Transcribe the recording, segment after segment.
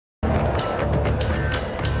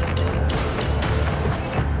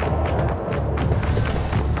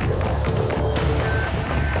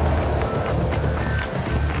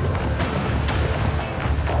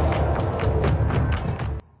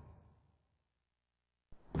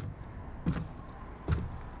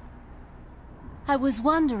I was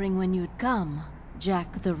wondering when you'd come,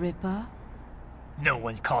 Jack the Ripper. No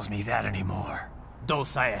one calls me that anymore.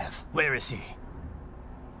 Dosaev, where is he?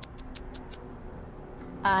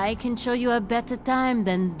 I can show you a better time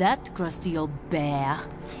than that crusty old bear.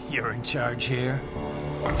 You're in charge here?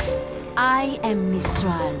 I am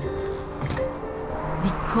Mistral,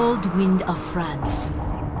 the cold wind of France.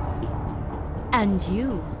 And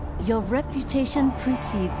your reputation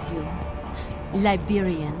precedes you.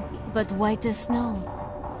 Liberian, but white as snow.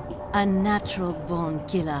 A natural-born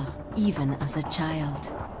killer, even as a child.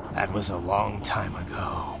 That was a long time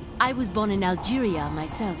ago. I was born in Algeria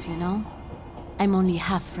myself, you know. I'm only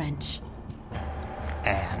half French.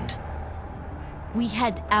 And? We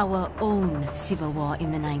had our own civil war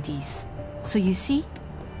in the 90s. So you see?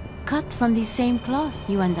 Cut from the same cloth,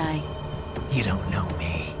 you and I. You don't know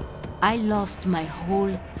me. I lost my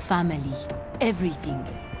whole family. Everything.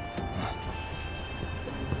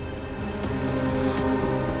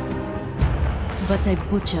 But I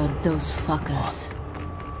butchered those fuckers.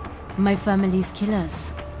 My family's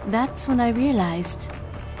killers. That's when I realized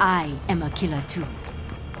I am a killer too.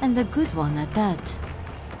 And a good one at that.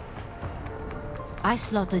 I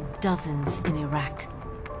slaughtered dozens in Iraq,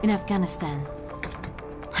 in Afghanistan.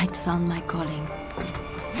 I'd found my calling.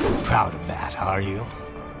 Proud of that, are you?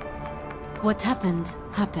 What happened,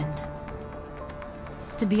 happened.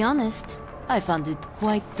 To be honest, I found it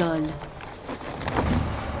quite dull.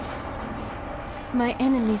 My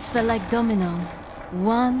enemies fell like domino,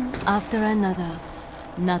 one after another.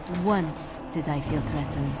 Not once did I feel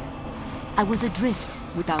threatened. I was adrift,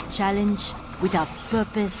 without challenge, without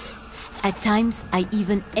purpose. At times, I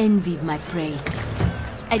even envied my prey.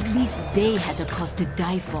 At least they had a cause to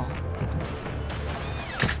die for.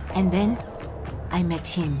 And then, I met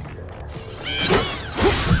him.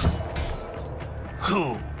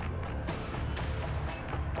 Who?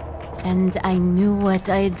 And I knew what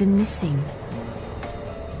I had been missing.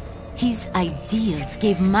 His ideals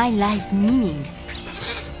gave my life meaning.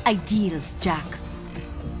 Ideals, Jack.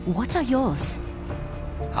 What are yours?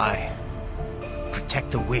 I protect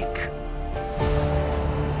the weak.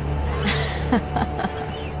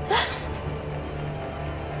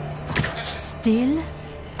 Still?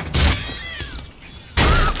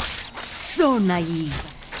 So naive.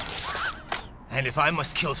 And if I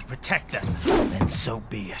must kill to protect them, then so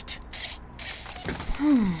be it.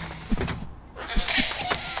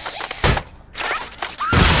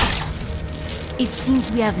 It seems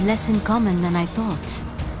we have less in common than I thought.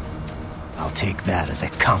 I'll take that as a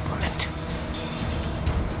compliment.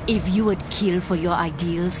 If you would kill for your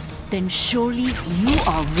ideals, then surely you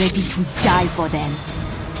are ready to die for them.